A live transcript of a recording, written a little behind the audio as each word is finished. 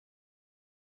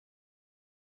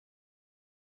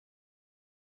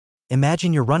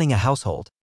Imagine you're running a household.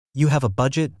 You have a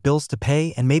budget, bills to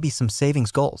pay, and maybe some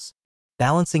savings goals.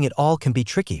 Balancing it all can be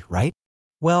tricky, right?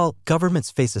 Well,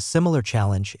 governments face a similar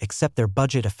challenge, except their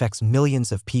budget affects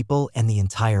millions of people and the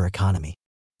entire economy.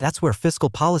 That's where fiscal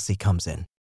policy comes in.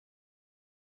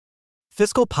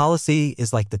 Fiscal policy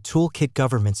is like the toolkit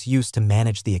governments use to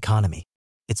manage the economy.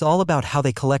 It's all about how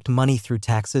they collect money through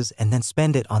taxes and then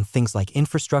spend it on things like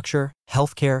infrastructure,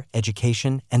 healthcare,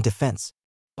 education, and defense.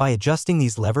 By adjusting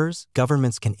these levers,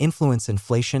 governments can influence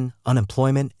inflation,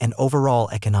 unemployment, and overall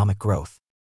economic growth.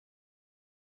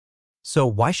 So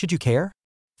why should you care?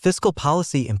 Fiscal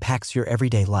policy impacts your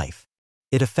everyday life.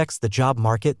 It affects the job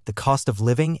market, the cost of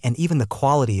living, and even the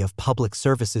quality of public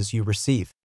services you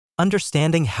receive.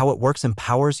 Understanding how it works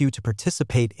empowers you to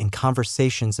participate in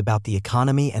conversations about the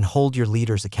economy and hold your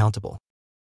leaders accountable.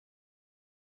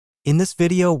 In this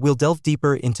video, we'll delve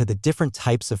deeper into the different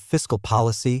types of fiscal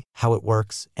policy, how it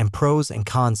works, and pros and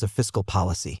cons of fiscal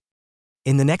policy.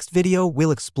 In the next video, we'll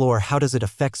explore how does it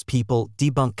affects people,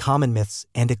 debunk common myths,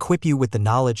 and equip you with the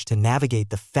knowledge to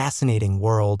navigate the fascinating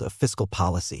world of fiscal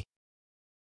policy.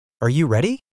 Are you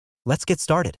ready? Let's get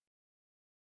started.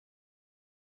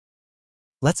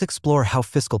 Let's explore how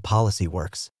fiscal policy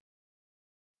works.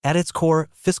 At its core,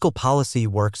 fiscal policy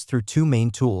works through two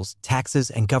main tools, taxes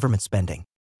and government spending.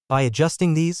 By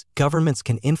adjusting these, governments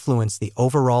can influence the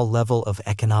overall level of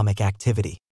economic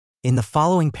activity. In the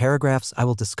following paragraphs, I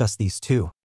will discuss these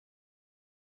two.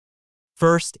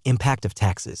 First, impact of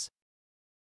taxes.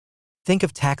 Think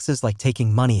of taxes like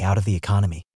taking money out of the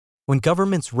economy. When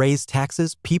governments raise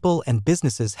taxes, people and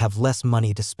businesses have less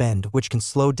money to spend, which can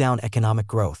slow down economic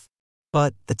growth.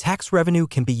 But the tax revenue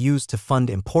can be used to fund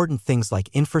important things like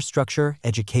infrastructure,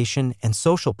 education, and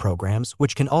social programs,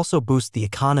 which can also boost the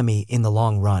economy in the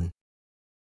long run.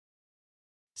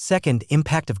 Second,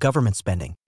 impact of government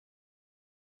spending.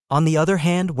 On the other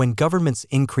hand, when governments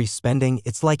increase spending,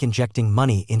 it's like injecting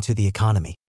money into the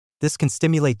economy. This can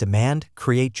stimulate demand,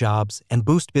 create jobs, and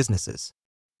boost businesses.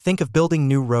 Think of building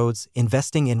new roads,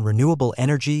 investing in renewable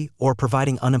energy, or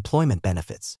providing unemployment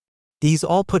benefits. These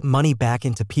all put money back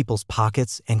into people's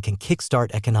pockets and can kickstart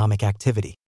economic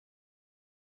activity.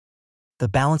 The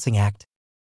balancing act.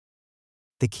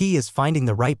 The key is finding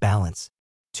the right balance.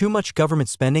 Too much government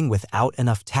spending without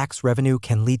enough tax revenue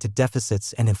can lead to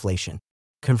deficits and inflation.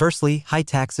 Conversely, high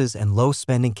taxes and low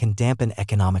spending can dampen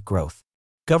economic growth.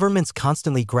 Governments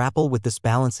constantly grapple with this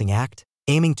balancing act,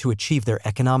 aiming to achieve their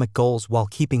economic goals while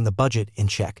keeping the budget in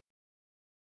check.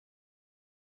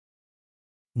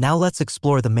 Now let's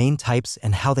explore the main types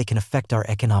and how they can affect our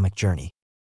economic journey.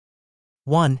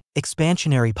 1.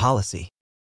 Expansionary policy.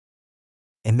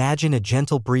 Imagine a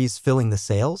gentle breeze filling the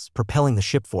sails, propelling the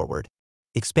ship forward.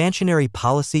 Expansionary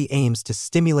policy aims to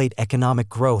stimulate economic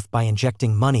growth by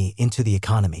injecting money into the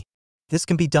economy. This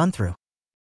can be done through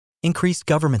increased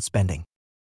government spending.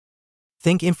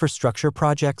 Think infrastructure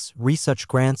projects, research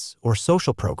grants, or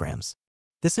social programs.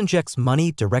 This injects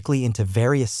money directly into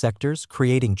various sectors,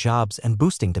 creating jobs and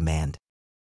boosting demand.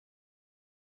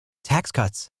 Tax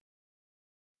cuts.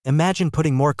 Imagine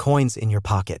putting more coins in your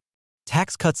pocket.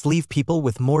 Tax cuts leave people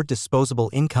with more disposable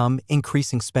income,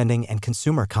 increasing spending and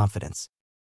consumer confidence.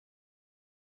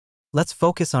 Let's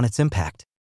focus on its impact.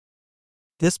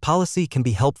 This policy can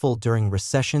be helpful during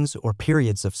recessions or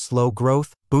periods of slow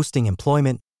growth, boosting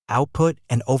employment, output,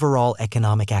 and overall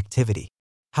economic activity.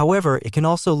 However, it can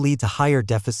also lead to higher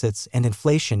deficits and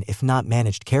inflation if not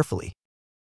managed carefully.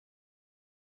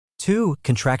 2.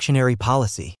 Contractionary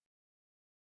policy.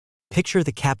 Picture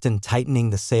the captain tightening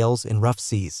the sails in rough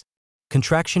seas.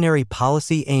 Contractionary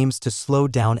policy aims to slow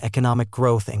down economic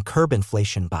growth and curb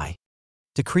inflation by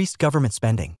decreased government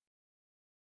spending.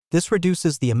 This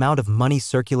reduces the amount of money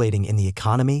circulating in the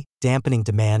economy, dampening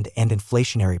demand and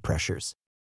inflationary pressures.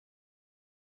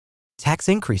 Tax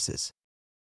increases.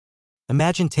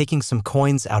 Imagine taking some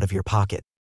coins out of your pocket.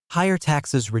 Higher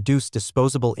taxes reduce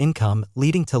disposable income,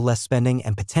 leading to less spending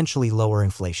and potentially lower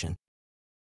inflation.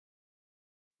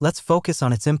 Let's focus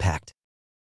on its impact.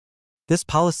 This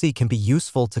policy can be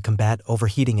useful to combat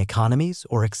overheating economies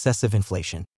or excessive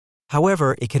inflation.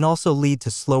 However, it can also lead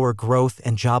to slower growth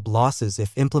and job losses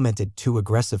if implemented too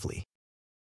aggressively.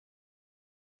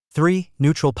 3.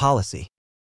 Neutral policy.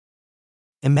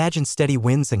 Imagine steady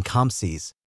winds and calm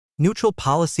seas. Neutral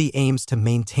policy aims to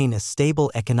maintain a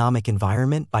stable economic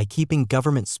environment by keeping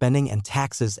government spending and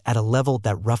taxes at a level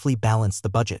that roughly balance the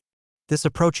budget. This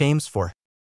approach aims for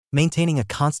maintaining a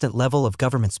constant level of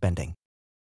government spending.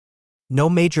 No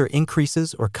major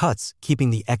increases or cuts,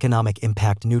 keeping the economic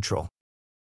impact neutral.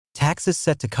 Taxes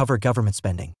set to cover government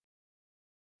spending.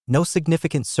 No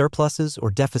significant surpluses or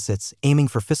deficits, aiming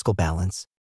for fiscal balance.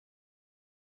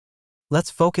 Let's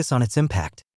focus on its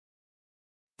impact.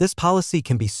 This policy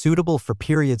can be suitable for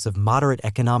periods of moderate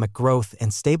economic growth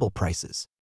and stable prices.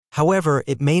 However,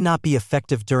 it may not be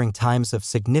effective during times of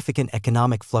significant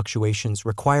economic fluctuations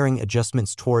requiring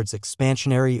adjustments towards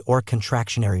expansionary or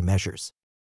contractionary measures.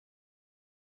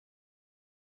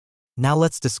 Now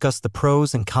let's discuss the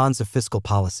pros and cons of fiscal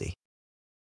policy.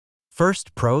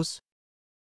 First, pros.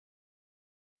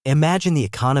 Imagine the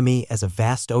economy as a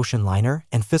vast ocean liner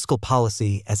and fiscal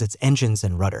policy as its engines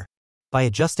and rudder. By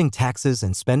adjusting taxes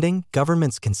and spending,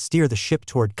 governments can steer the ship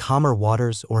toward calmer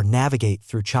waters or navigate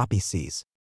through choppy seas.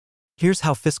 Here's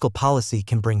how fiscal policy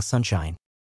can bring sunshine.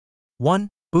 1.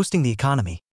 Boosting the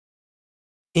economy.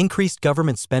 Increased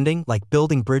government spending, like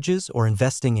building bridges or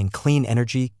investing in clean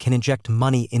energy, can inject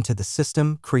money into the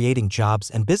system, creating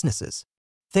jobs and businesses.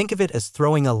 Think of it as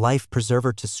throwing a life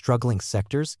preserver to struggling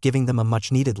sectors, giving them a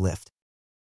much-needed lift.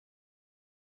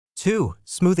 2.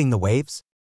 Smoothing the waves.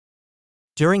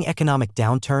 During economic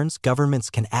downturns, governments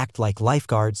can act like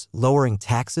lifeguards, lowering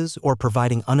taxes or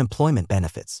providing unemployment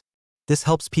benefits. This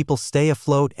helps people stay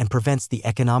afloat and prevents the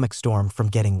economic storm from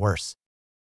getting worse.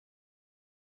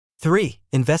 3.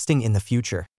 Investing in the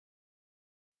future.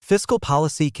 Fiscal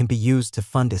policy can be used to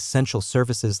fund essential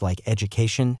services like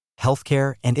education,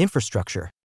 healthcare, and infrastructure.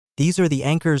 These are the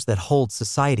anchors that hold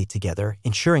society together,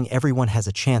 ensuring everyone has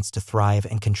a chance to thrive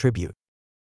and contribute.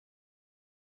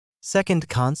 Second,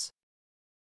 cons.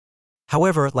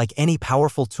 However, like any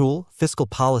powerful tool, fiscal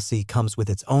policy comes with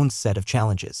its own set of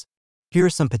challenges. Here are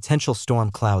some potential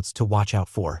storm clouds to watch out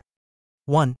for.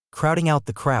 1. Crowding out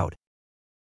the crowd.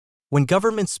 When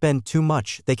governments spend too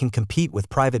much, they can compete with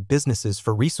private businesses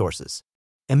for resources.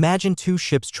 Imagine two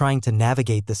ships trying to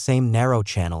navigate the same narrow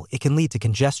channel. It can lead to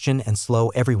congestion and slow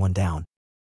everyone down.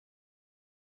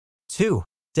 2.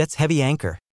 Debt's heavy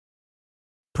anchor.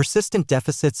 Persistent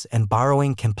deficits and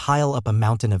borrowing can pile up a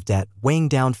mountain of debt, weighing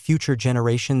down future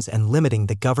generations and limiting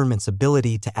the government's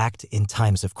ability to act in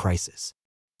times of crisis.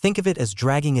 Think of it as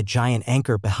dragging a giant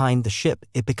anchor behind the ship.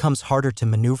 It becomes harder to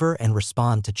maneuver and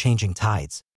respond to changing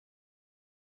tides.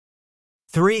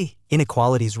 3.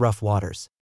 Inequality's rough waters.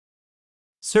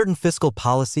 Certain fiscal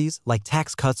policies, like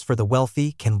tax cuts for the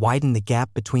wealthy, can widen the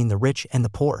gap between the rich and the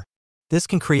poor. This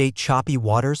can create choppy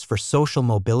waters for social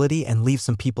mobility and leave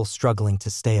some people struggling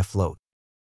to stay afloat.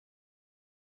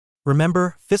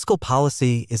 Remember, fiscal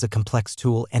policy is a complex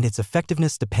tool and its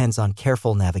effectiveness depends on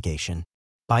careful navigation.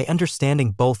 By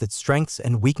understanding both its strengths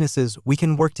and weaknesses, we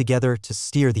can work together to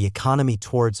steer the economy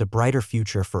towards a brighter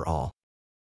future for all.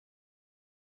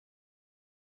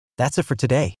 That's it for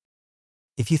today.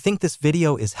 If you think this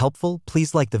video is helpful,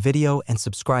 please like the video and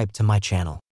subscribe to my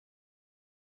channel.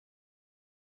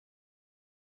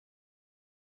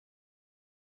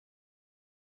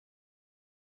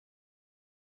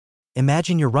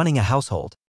 Imagine you're running a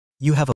household. You have a